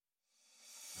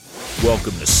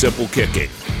Welcome to Simple Kicking,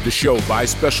 the show by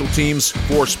special teams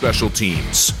for special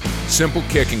teams. Simple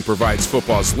Kicking provides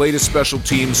football's latest special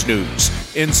teams news,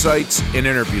 insights, and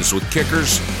interviews with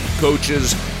kickers,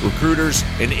 coaches, recruiters,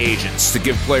 and agents to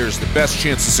give players the best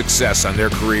chance of success on their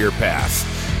career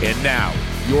path. And now,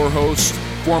 your host,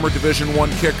 former Division I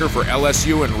kicker for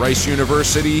LSU and Rice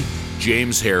University,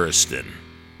 James Harrison.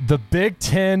 The Big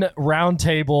Ten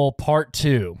Roundtable Part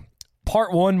 2.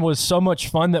 Part 1 was so much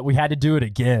fun that we had to do it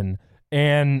again.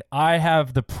 And I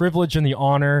have the privilege and the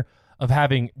honor of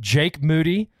having Jake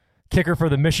Moody, kicker for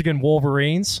the Michigan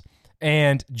Wolverines,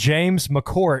 and James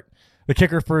McCourt, the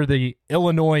kicker for the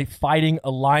Illinois Fighting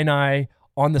Illini,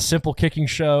 on the Simple Kicking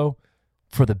Show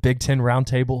for the Big Ten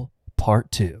Roundtable Part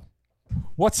 2.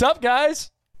 What's up,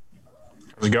 guys?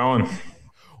 How's it going?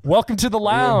 Welcome to the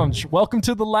lounge. Welcome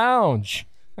to the lounge.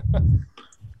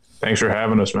 Thanks for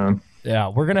having us, man. Yeah,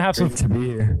 we're gonna have Great to be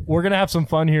here. We're gonna have some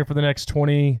fun here for the next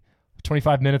 25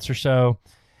 minutes or so.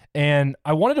 And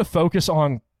I wanted to focus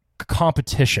on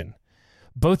competition.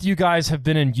 Both you guys have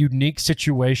been in unique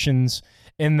situations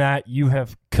in that you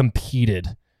have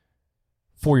competed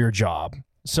for your job.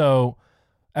 So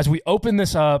as we open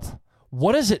this up,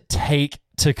 what does it take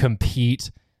to compete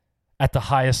at the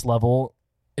highest level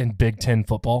in Big Ten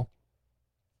football?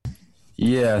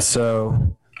 Yeah,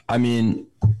 so, I mean,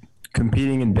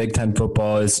 competing in Big Ten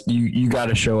football is you got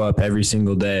to show up every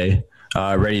single day,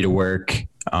 ready to work.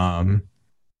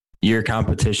 Your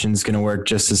competition's going to work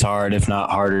just as hard, if not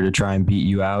harder, to try and beat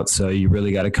you out. So you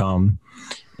really got to come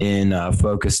in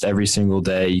focused every single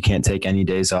day. You can't take any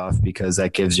days off because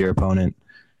that gives your opponent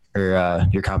or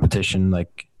your competition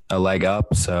like a leg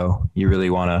up. So you really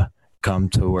want to come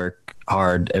to work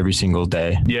hard every single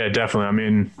day. Yeah, definitely. I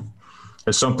mean,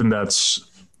 it's something that's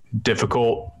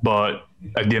difficult, but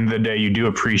at the end of the day, you do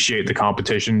appreciate the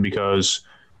competition because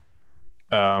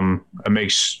it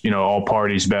makes, all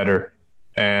parties better.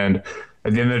 And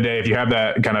at the end of the day, if you have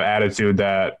that kind of attitude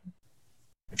that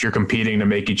if you're competing to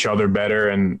make each other better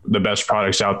and the best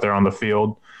products out there on the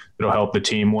field, it'll help the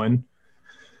team win.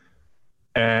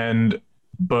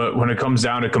 But when it comes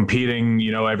down to competing,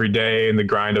 every day in the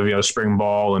grind of, spring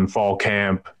ball and fall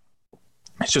camp,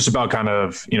 it's just about kind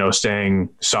of, staying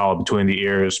solid between the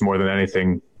ears more than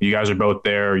anything. You guys are both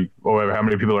there, or how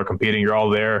many people are competing. You're all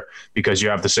there because you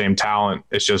have the same talent.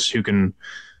 It's just who can,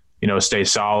 stay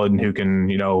solid and who can,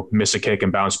 miss a kick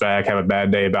and bounce back, have a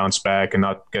bad day, bounce back, and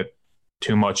not get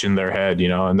too much in their head,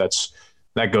 and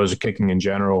that goes to kicking in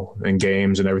general in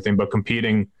games and everything. But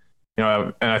competing,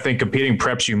 and I think competing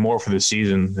preps you more for the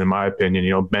season, in my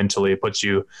opinion. Mentally, it puts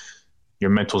your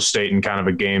mental state in kind of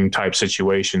a game type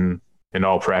situation in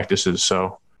all practices.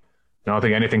 So I don't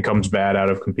think anything comes bad out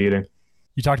of competing.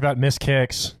 You talked about missed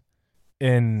kicks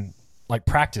in like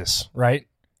practice, right?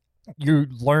 You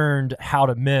learned how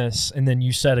to miss, and then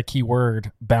you said a key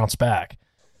word: bounce back.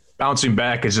 Bouncing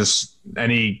back is just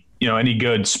any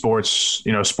good sports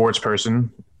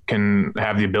person can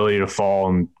have the ability to fall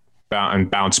and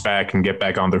bounce back and get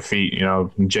back on their feet.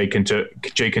 Jake can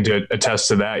attest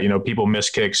to that. People miss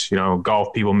kicks.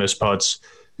 Golf people miss putts.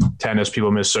 Tennis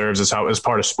people miss serves. It's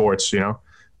part of sports.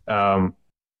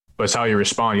 But it's how you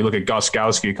respond. You look at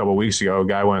Gostkowski a couple of weeks ago. A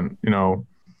guy went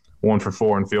 1 for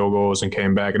 4 in field goals and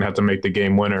came back and had to make the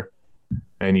game winner,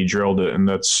 and he drilled it. And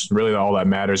that's really all that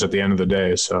matters at the end of the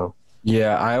day. So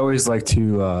yeah, I always like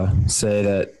to say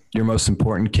that your most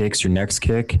important kick's your next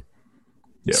kick.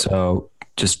 Yep. So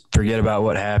just forget about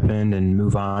what happened and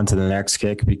move on to the next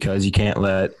kick, because you can't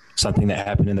let something that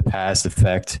happened in the past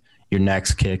affect your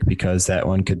next kick, because that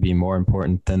one could be more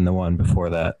important than the one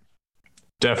before that.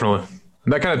 Definitely.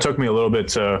 And that kind of took me a little bit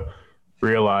to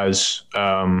realize,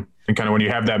 and kind of when you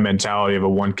have that mentality of a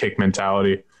one kick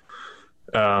mentality,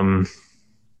 that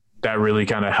really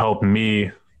kind of helped me,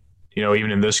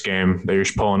 even in this game that you're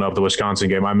pulling up, the Wisconsin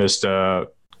game. I missed a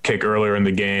kick earlier in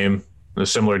the game, a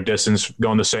similar distance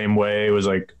going the same way. It was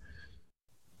like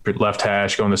left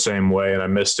hash going the same way, and I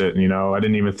missed it. And, I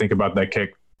didn't even think about that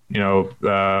kick,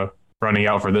 running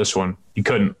out for this one. You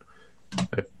couldn't.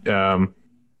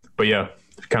 But yeah,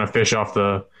 kind of fish off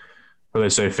the, what do they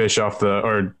say,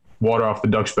 or water off the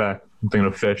duck's back. I'm thinking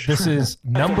of fish. This is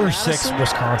number 6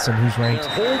 Wisconsin,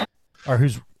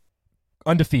 who's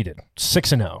undefeated,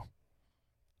 6-0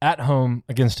 at home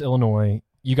against Illinois.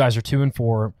 You guys are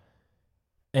 2-4,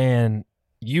 and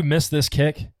you miss this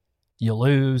kick, you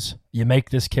lose. You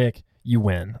make this kick, you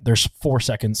win. There's 4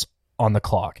 seconds on the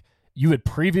clock. You had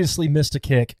previously missed a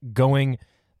kick going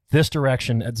this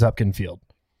direction at Zupkin Field.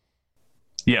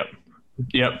 Yep.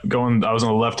 I was on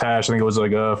the left hash. I think it was like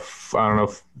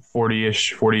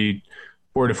 40-ish, 40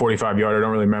 to 45 yard. I don't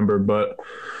really remember, but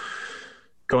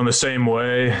going the same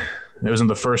way. It was in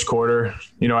the first quarter.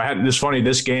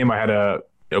 This game I had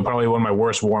probably one of my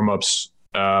worst warm-ups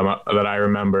that I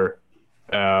remember.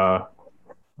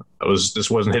 This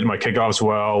wasn't hitting my kickoffs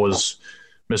well, was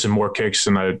missing more kicks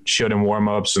than I should in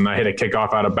warm-ups, and I hit a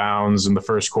kickoff out of bounds in the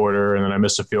first quarter, and then I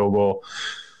missed a field goal.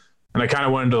 And I kind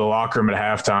of went into the locker room at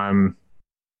halftime,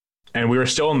 and we were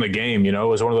still in the game. It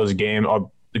was one of those games.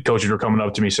 The coaches were coming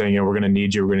up to me saying, we're going to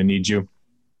need you. We're going to need you.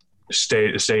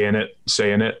 Stay in it.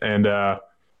 And I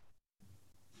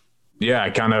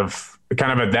kind of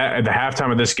at the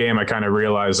halftime of this game, I kind of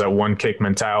realized that one kick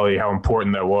mentality, how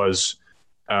important that was.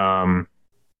 And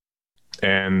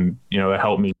that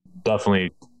helped me.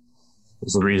 Definitely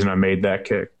was the reason I made that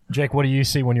kick. Jake, what do you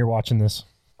see when you're watching this?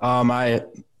 I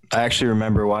actually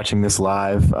remember watching this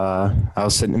live. I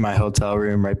was sitting in my hotel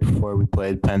room right before we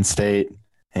played Penn State,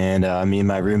 and me and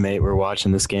my roommate were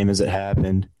watching this game as it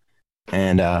happened.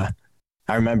 And I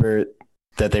remember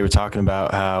that they were talking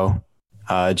about how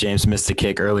James missed a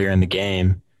kick earlier in the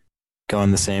game,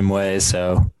 going the same way.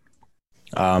 So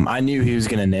I knew he was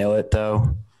going to nail it,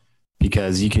 though,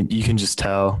 because you can just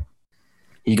tell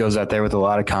he goes out there with a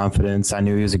lot of confidence. I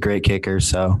knew he was a great kicker,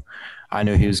 so I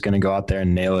knew he was going to go out there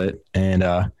and nail it. And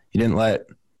he didn't let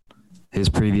his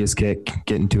previous kick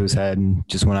get into his head and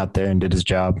just went out there and did his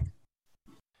job.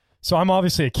 So I'm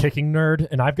obviously a kicking nerd,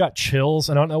 and I've got chills.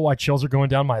 I don't know why chills are going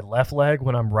down my left leg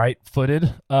when I'm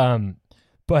right-footed.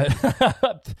 But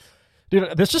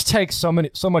dude, this just takes so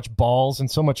much balls and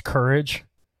so much courage.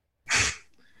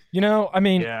 Look,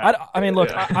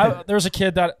 there's a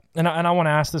kid that, and I want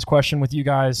to ask this question with you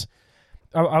guys.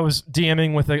 I was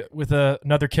DMing with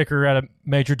another kicker at a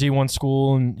major D1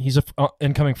 school, and he's a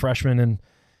incoming freshman, and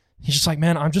he's just like,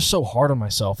 man, I'm just so hard on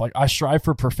myself. Like, I strive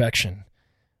for perfection.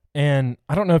 And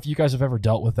I don't know if you guys have ever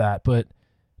dealt with that, but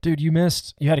dude, you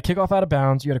had a kickoff out of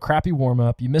bounds, you had a crappy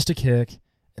warm-up, you missed a kick,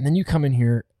 and then you come in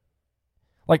here.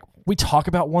 Like, we talk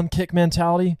about one kick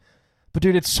mentality, but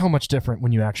dude, it's so much different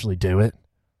when you actually do it.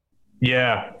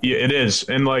 Yeah, it is.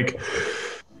 And like,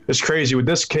 it's crazy with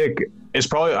this kick. It's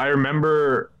probably, I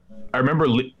remember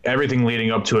everything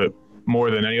leading up to it more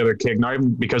than any other kick, not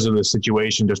even because of the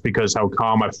situation, just because how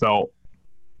calm I felt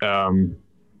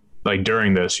like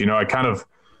during this.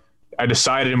 I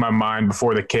decided in my mind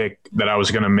before the kick that I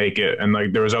was going to make it. And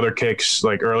like, there was other kicks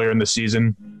like earlier in the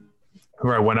season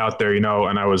where I went out there, and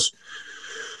I was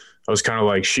kind of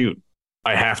like, shoot,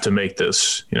 I have to make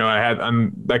this.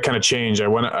 That kind of changed.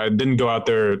 I didn't go out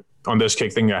there on this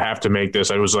kick thinking I have to make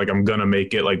this. I was like, I'm going to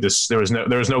make it like this. There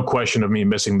was no question of me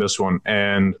missing this one.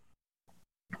 And,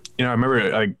 I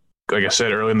remember like I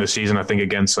said, early in the season, I think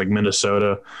against like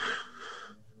Minnesota,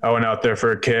 I went out there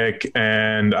for a kick,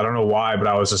 and I don't know why, but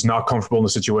I was just not comfortable in the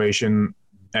situation.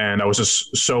 And I was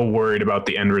just so worried about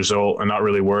the end result and not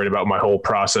really worried about my whole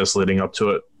process leading up to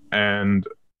it. And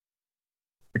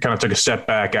I kind of took a step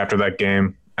back after that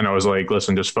game, and I was like,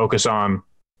 listen, just focus on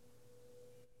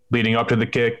leading up to the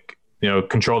kick,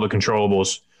 control the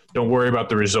controllables. Don't worry about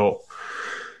the result.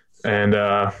 And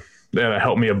that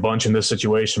helped me a bunch in this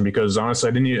situation, because honestly,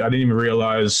 I didn't even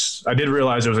realize. I did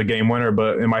realize it was a game winner,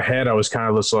 but in my head, I was kind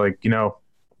of just like, you're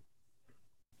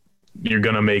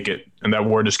going to make it. And that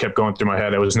word just kept going through my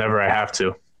head. It was never, I have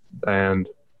to. And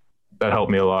that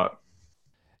helped me a lot.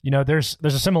 There's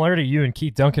a similarity you and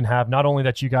Keith Duncan have, not only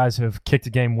that you guys have kicked a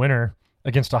game winner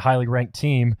against a highly ranked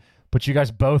team, but you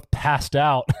guys both passed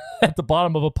out at the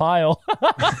bottom of a pile.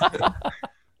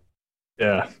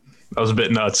 Yeah, that was a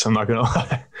bit nuts. I'm not going to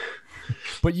lie.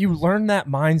 But you learned that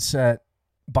mindset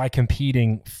by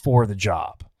competing for the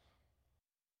job.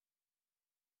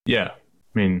 Yeah,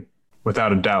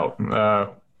 without a doubt.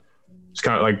 It's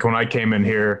kind of like when I came in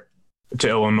here to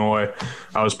Illinois,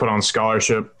 I was put on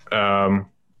scholarship. I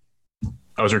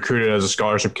was recruited as a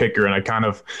scholarship kicker, and I kind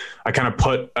of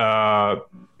put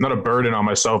not a burden on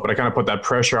myself, but I kind of put that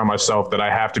pressure on myself that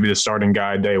I have to be the starting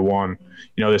guy day one.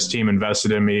 This team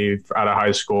invested in me out of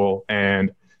high school,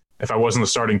 and if I wasn't the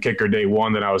starting kicker day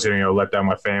one, then I was going to let down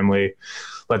my family,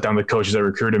 let down the coaches that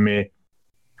recruited me,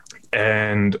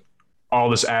 and all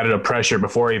this added up pressure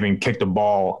before I even kicked the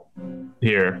ball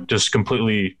here just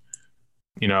completely,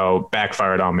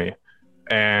 backfired on me.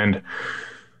 And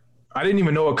I didn't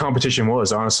even know what competition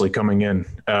was, honestly, coming in.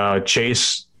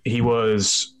 Chase, he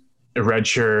was a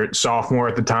redshirt sophomore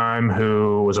at the time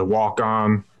who was a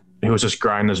walk-on, who was just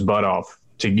grinding his butt off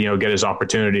to, get his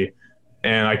opportunity.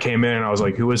 And I came in and I was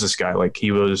like, who is this guy? Like,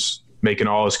 he was making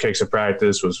all his kicks at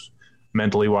practice, was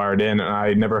mentally wired in, and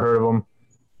I never heard of him.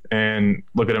 And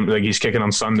look at him, like, he's kicking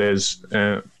on Sundays.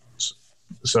 And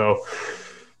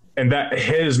that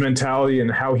his mentality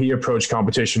and how he approached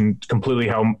competition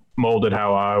completely molded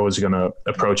how I was going to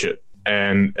approach it.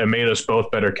 and it made us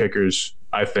both better kickers.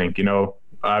 I think,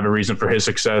 I have a reason for his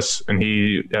success and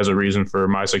he has a reason for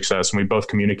my success. And we both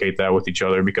communicate that with each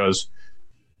other, because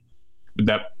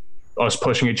that us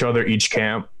pushing each other each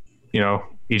camp,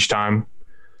 each time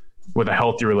with a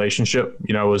healthy relationship,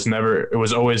 it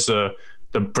was always for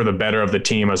the better of the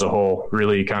team as a whole,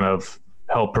 really kind of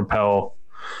help propel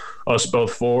us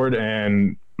both forward,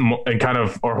 and kind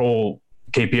of our whole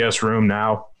KPS room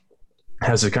now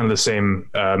has kind of the same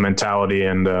mentality.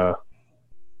 And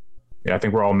I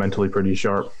think we're all mentally pretty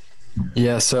sharp.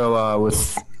 Yeah. So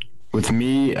with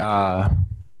me, I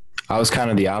was kind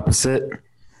of the opposite.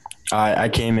 I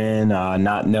came in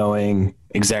not knowing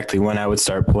exactly when I would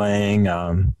start playing.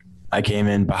 I came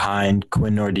in behind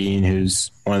Quinn Nordine,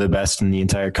 who's one of the best in the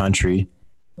entire country.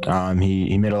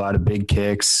 He made a lot of big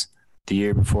kicks the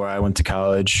year before I went to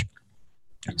college.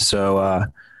 So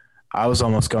I was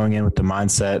almost going in with the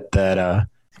mindset that I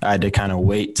had to kind of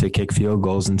wait to kick field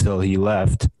goals until he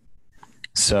left.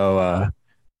 So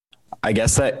I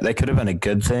guess that could have been a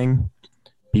good thing,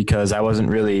 because I wasn't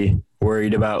really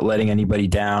worried about letting anybody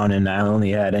down, and I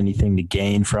only had anything to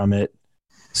gain from it.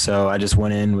 So I just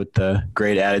went in with the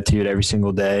great attitude every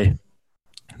single day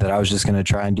that I was just going to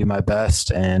try and do my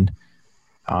best. And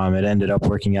it ended up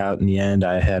working out in the end.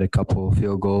 I had a couple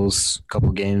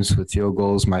games with field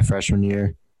goals my freshman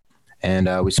year,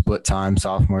 and we split time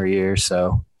sophomore year.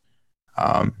 So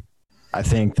I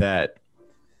think that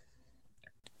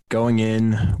going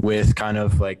in with kind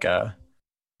of like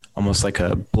almost like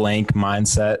a blank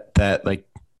mindset, that like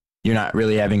you're not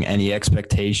really having any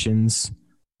expectations,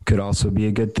 could also be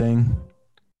a good thing.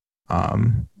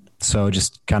 So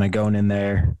just kind of going in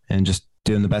there and just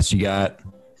doing the best you got.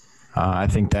 I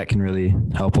think that can really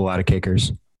help a lot of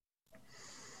kickers.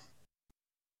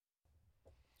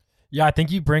 Yeah, I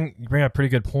think you bring up a pretty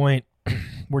good point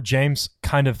where James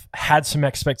kind of had some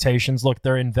expectations. Look,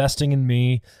 they're investing in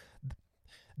me.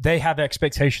 They have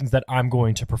expectations that I'm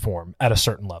going to perform at a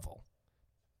certain level.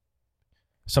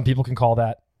 Some people can call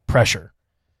that pressure.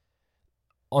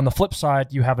 On the flip side,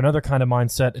 you have another kind of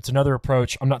mindset. It's another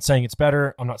approach. I'm not saying it's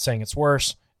better. I'm not saying it's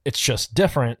worse. It's just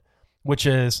different, which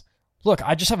is, look,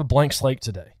 I just have a blank slate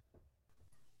today.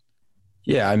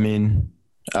 Yeah, I mean,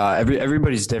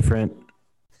 everybody's different.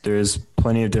 There's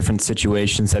plenty of different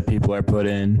situations that people are put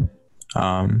in.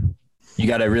 You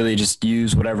got to really just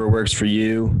use whatever works for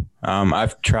you.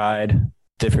 I've tried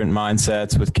different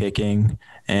mindsets with kicking,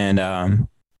 and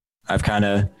I've kind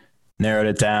of narrowed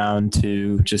it down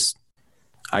to just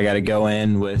I got to go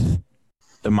in with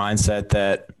the mindset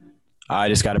that I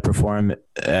just got to perform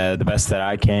the best that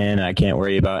I can. I can't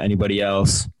worry about anybody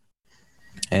else.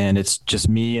 And it's just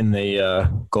me and the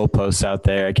goalposts out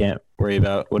there. I can't worry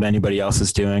about what anybody else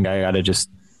is doing. I got to just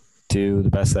do the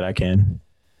best that I can.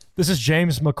 This is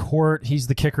James McCourt. He's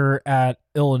the kicker at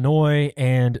Illinois,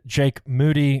 and Jake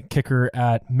Moody, kicker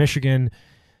at Michigan.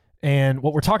 And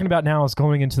what we're talking about now is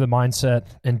going into the mindset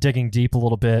and digging deep a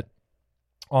little bit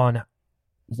on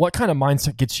what kind of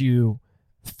mindset gets you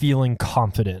feeling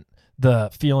confident, the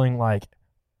feeling like,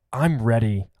 I'm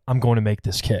ready, I'm going to make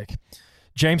this kick.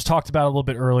 James talked about it a little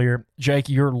bit earlier. Jake,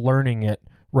 you're learning it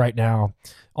right now.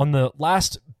 On the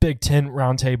last Big Ten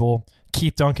roundtable,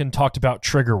 Keith Duncan talked about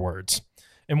trigger words.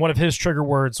 And one of his trigger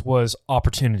words was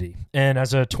opportunity. And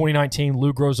as a 2019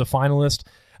 Lou Groza finalist,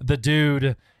 the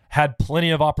dude had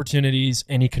plenty of opportunities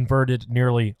and he converted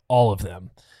nearly all of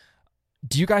them.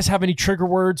 Do you guys have any trigger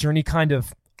words or any kind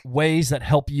of ways that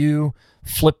help you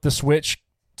flip the switch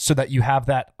so that you have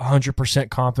that 100%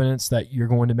 confidence that you're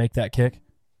going to make that kick?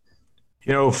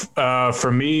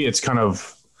 For me, it's kind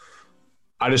of,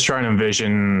 I just try and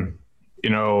envision,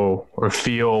 or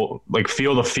feel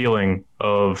the feeling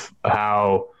of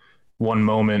how one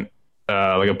moment,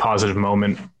 like a positive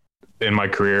moment in my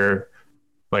career,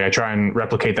 like I try and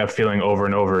replicate that feeling over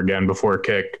and over again before a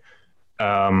kick.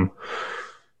 I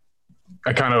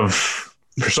kind of,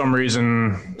 for some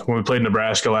reason, when we played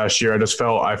Nebraska last year,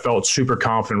 I felt super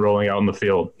confident rolling out in the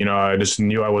field. I just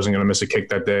knew I wasn't going to miss a kick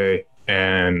that day,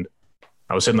 and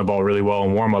I was hitting the ball really well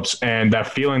in warmups. And that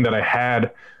feeling that I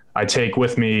had, I take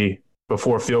with me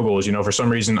before field goals. For some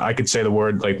reason, I could say the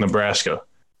word like Nebraska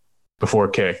before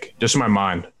a kick, just in my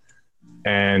mind.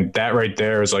 And that right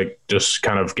there is like, just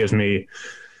kind of gives me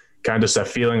kind of just that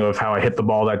feeling of how I hit the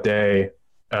ball that day.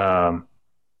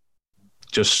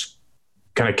 Just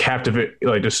kind of captivate,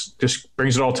 like just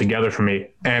brings it all together for me.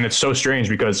 And it's so strange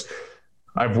because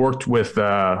I've worked with,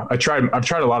 I've tried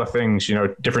a lot of things,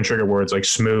 different trigger words like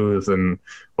smooth and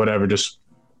whatever, just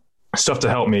stuff to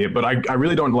help me. But I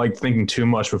really don't like thinking too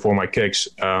much before my kicks.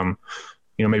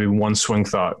 Maybe one swing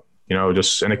thought, and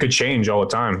it could change all the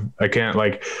time. I can't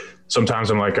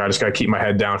sometimes I'm like, I just got to keep my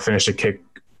head down, finish the kick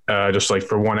just like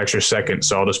for one extra second.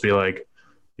 So I'll just be like,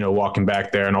 walking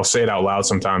back there, and I'll say it out loud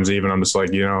sometimes even. I'm just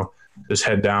like, just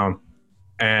head down.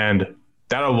 And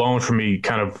that alone for me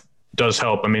kind of does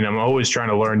help. I mean, I'm always trying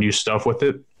to learn new stuff with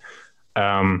it,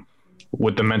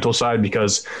 with the mental side,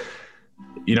 because,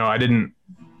 I didn't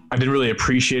really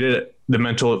appreciate it, the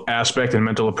mental aspect and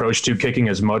mental approach to kicking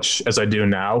as much as I do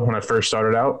now when I first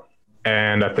started out.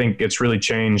 And I think it's really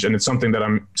changed, and it's something that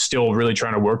I'm still really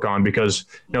trying to work on because,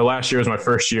 last year was my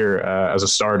first year as a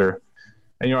starter.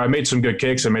 And, I made some good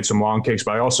kicks. I made some long kicks,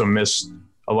 but I also missed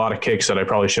a lot of kicks that I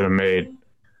probably should have made.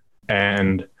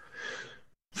 And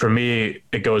for me,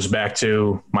 it goes back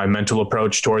to my mental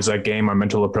approach towards that game, my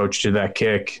mental approach to that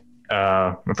kick.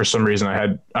 And for some reason,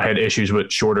 I had issues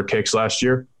with shorter kicks last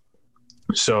year.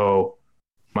 So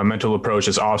my mental approach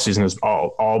this offseason has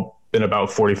all been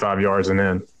about 45 yards and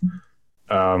in.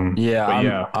 I'm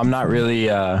not really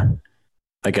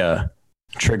like a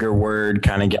trigger word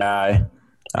kind of guy.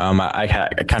 I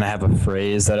kind of have a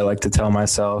phrase that I like to tell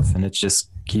myself, and it's just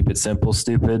keep it simple,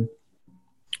 stupid.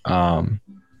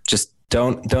 Just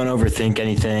don't overthink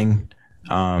anything.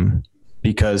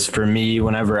 Because for me,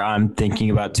 whenever I'm thinking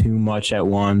about too much at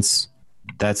once,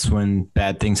 that's when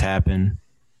bad things happen.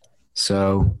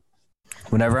 So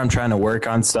whenever I'm trying to work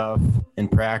on stuff in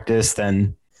practice,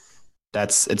 then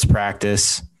it's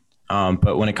practice.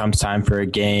 But when it comes time for a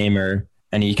game or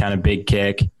any kind of big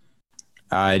kick,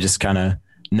 I just kind of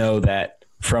know that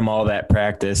from all that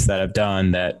practice that I've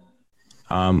done that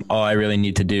all I really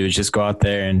need to do is just go out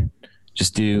there and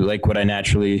just do like what I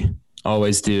naturally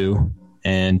always do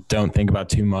and don't think about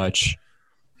too much.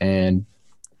 And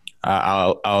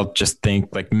I'll just think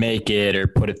like make it or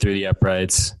put it through the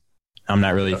uprights. I'm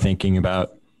not really thinking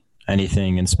about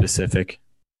anything in specific.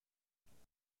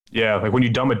 Yeah. Like when you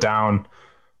dumb it down,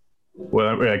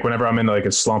 whenever I'm in like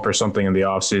a slump or something in the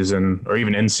off season or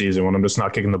even in season when I'm just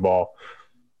not kicking the ball,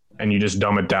 and you just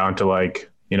dumb it down to like,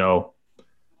 all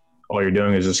you're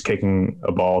doing is just kicking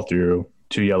a ball through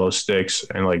 2 yellow sticks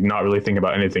and like not really thinking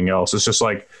about anything else. It's just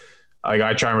like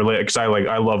I try and relate because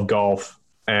I love golf,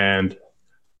 and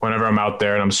whenever I'm out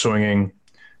there and I'm swinging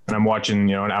and I'm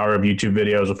watching, an hour of YouTube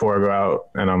videos before I go out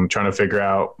and I'm trying to figure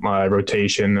out my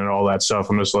rotation and all that stuff,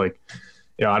 I'm just like,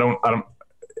 I don't,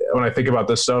 when I think about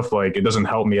this stuff, like it doesn't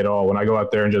help me at all. When I go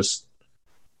out there and just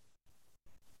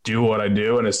do what I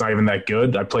do and it's not even that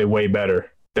good, I play way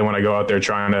better than when I go out there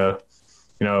trying to,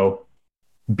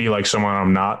 be like someone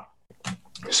I'm not.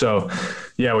 So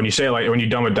yeah, when you say like, when you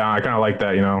dumb it down, I kind of like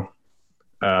that,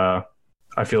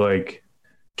 I feel like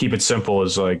keep it simple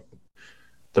is like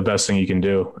the best thing you can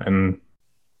do. And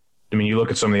I mean, you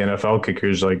look at some of the NFL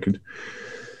kickers, like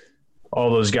all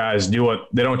those guys they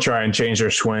don't try and change their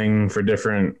swing for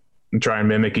different and try and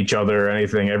mimic each other or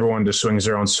anything. Everyone just swings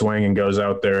their own swing and goes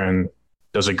out there and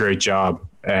does a great job.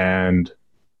 And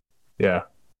yeah,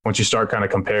 once you start kind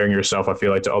of comparing yourself, I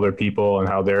feel like to other people and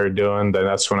how they're doing, then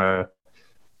that's when I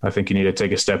think you need to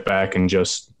take a step back and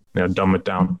just, dumb it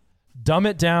down. Dumb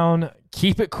it down,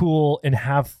 keep it cool, and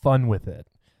have fun with it.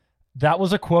 That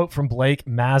was a quote from Blake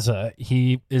Mazza.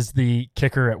 He is the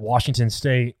kicker at Washington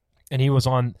State, and he was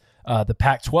on the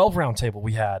Pac-12 roundtable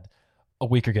we had a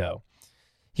week ago.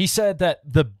 He said that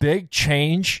the big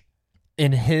change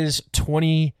in his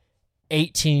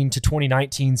 2018 to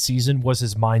 2019 season was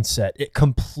his mindset. It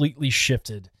completely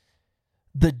shifted.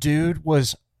 The dude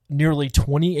was nearly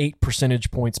 28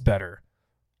 percentage points better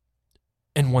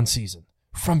in one season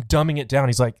from dumbing it down.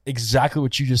 He's like, exactly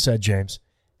what you just said, James.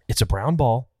 It's a brown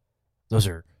ball.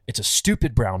 It's a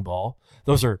stupid brown ball.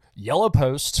 Those are yellow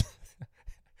posts.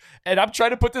 And I'm trying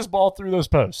to put this ball through those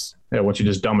posts. Yeah, once you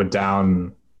just dumb it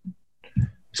down,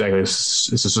 exactly. This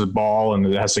is a ball and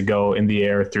it has to go in the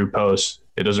air through posts.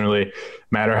 It doesn't really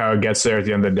matter how it gets there at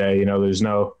the end of the day. There's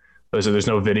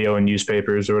no video in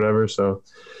newspapers or whatever. So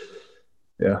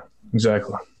yeah,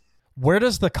 exactly. Where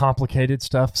does the complicated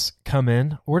stuff come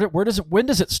in? When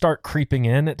does it start creeping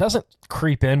in? It doesn't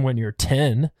creep in when you're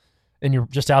 10 and you're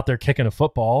just out there kicking a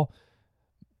football.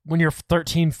 When you're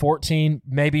 13, 14,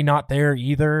 maybe not there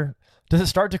either. Does it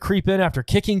start to creep in after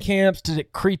kicking camps? Did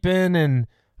it creep in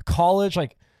college?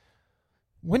 Like,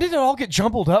 when did it all get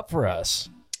jumbled up for us?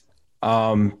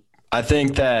 I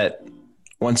think that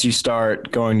once you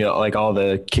start going to like all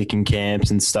the kicking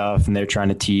camps and stuff, and they're trying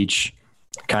to teach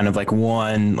kind of like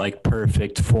one like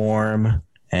perfect form,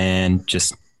 and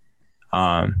just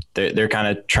they're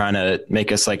kind of trying to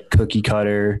make us like cookie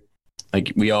cutter,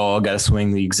 like we all got to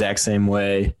swing the exact same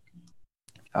way.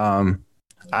 I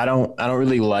don't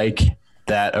really like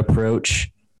that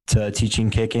approach to teaching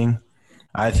kicking.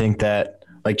 I think that,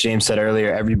 like James said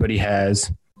earlier, everybody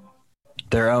has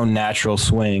their own natural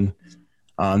swing.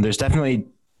 There's definitely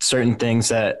certain things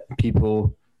that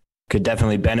people could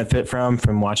definitely benefit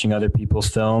from watching other people's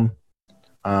film.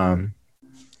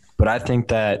 But I think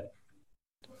that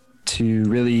to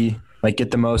really like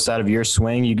get the most out of your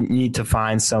swing, you need to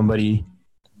find somebody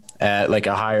at like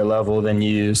a higher level than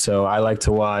you. So I like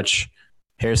to watch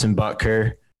Harrison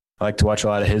Butker. I like to watch a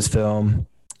lot of his film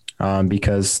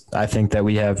because I think that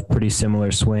we have pretty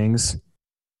similar swings.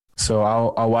 So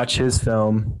I'll watch his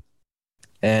film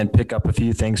and pick up a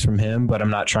few things from him, but I'm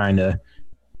not trying to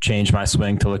change my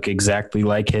swing to look exactly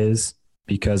like his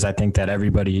because I think that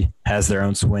everybody has their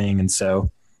own swing. And so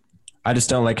I just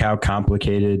don't like how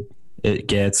complicated it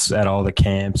gets at all the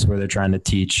camps where they're trying to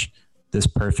teach this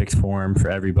perfect form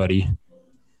for everybody.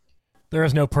 There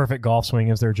is no perfect golf swing,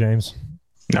 is there, James?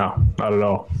 No, not at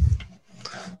all.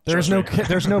 There's no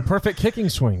perfect kicking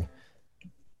swing.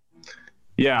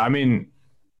 Yeah, I mean,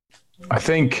 I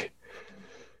think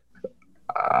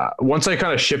once I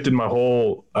kind of shifted my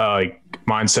whole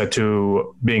mindset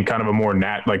to being kind of a more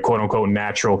quote unquote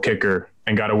natural kicker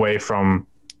and got away from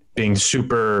being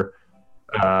super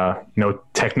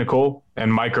technical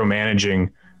and micromanaging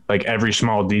like every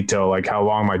small detail, like how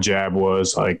long my jab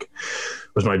was, like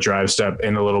was my drive step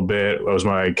in a little bit, was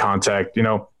my contact,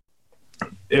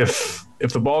 if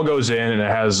the ball goes in and it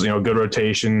has, good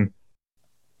rotation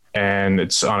and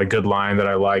it's on a good line that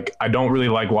I like, I don't really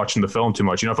like watching the film too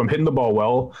much. If I'm hitting the ball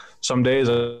well, some days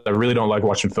I really don't like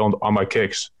watching film on my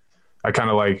kicks. I kind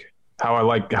of like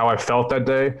how I felt that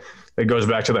day. It goes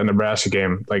back to that Nebraska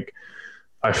game. Like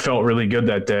I felt really good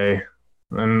that day.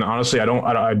 And honestly, I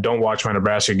don't watch my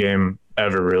Nebraska game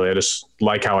ever really. I just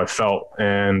like how I felt,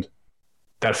 and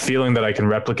that feeling that I can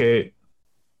replicate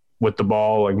with the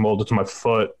ball, like molded to my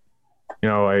foot. I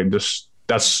don't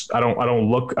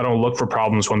look for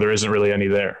problems when there isn't really any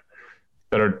there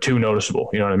that are too noticeable.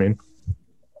 You know what I mean?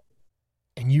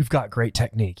 And you've got great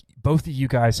technique. Both of you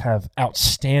guys have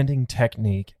outstanding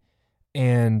technique,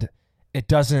 and it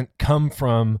doesn't come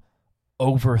from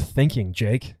overthinking,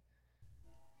 Jake.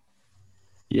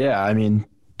 Yeah, I mean,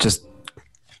 just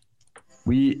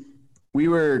we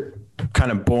were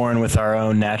kind of born with our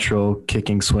own natural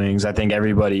kicking swings. I think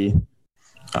everybody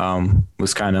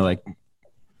was kind of like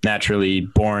naturally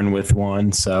born with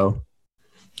one. So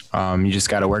you just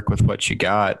got to work with what you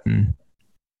got and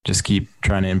just keep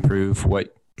trying to improve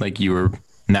what like you were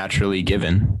naturally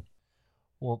given.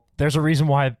 Well, there's a reason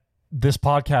why this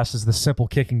podcast is the Simple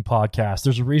Kicking Podcast.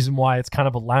 There's a reason why it's kind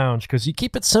of a lounge, because you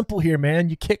keep it simple here, man.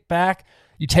 You kick back,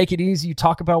 you take it easy, you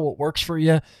talk about what works for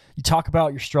you, you talk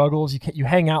about your struggles, you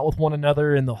hang out with one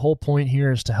another, and the whole point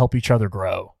here is to help each other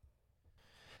grow.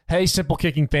 Hey, Simple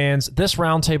Kicking fans, this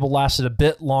roundtable lasted a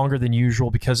bit longer than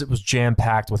usual because it was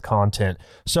jam-packed with content.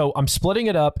 So I'm splitting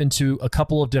it up into a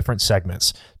couple of different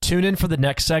segments. Tune in for the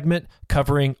next segment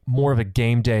covering more of a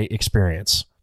game day experience.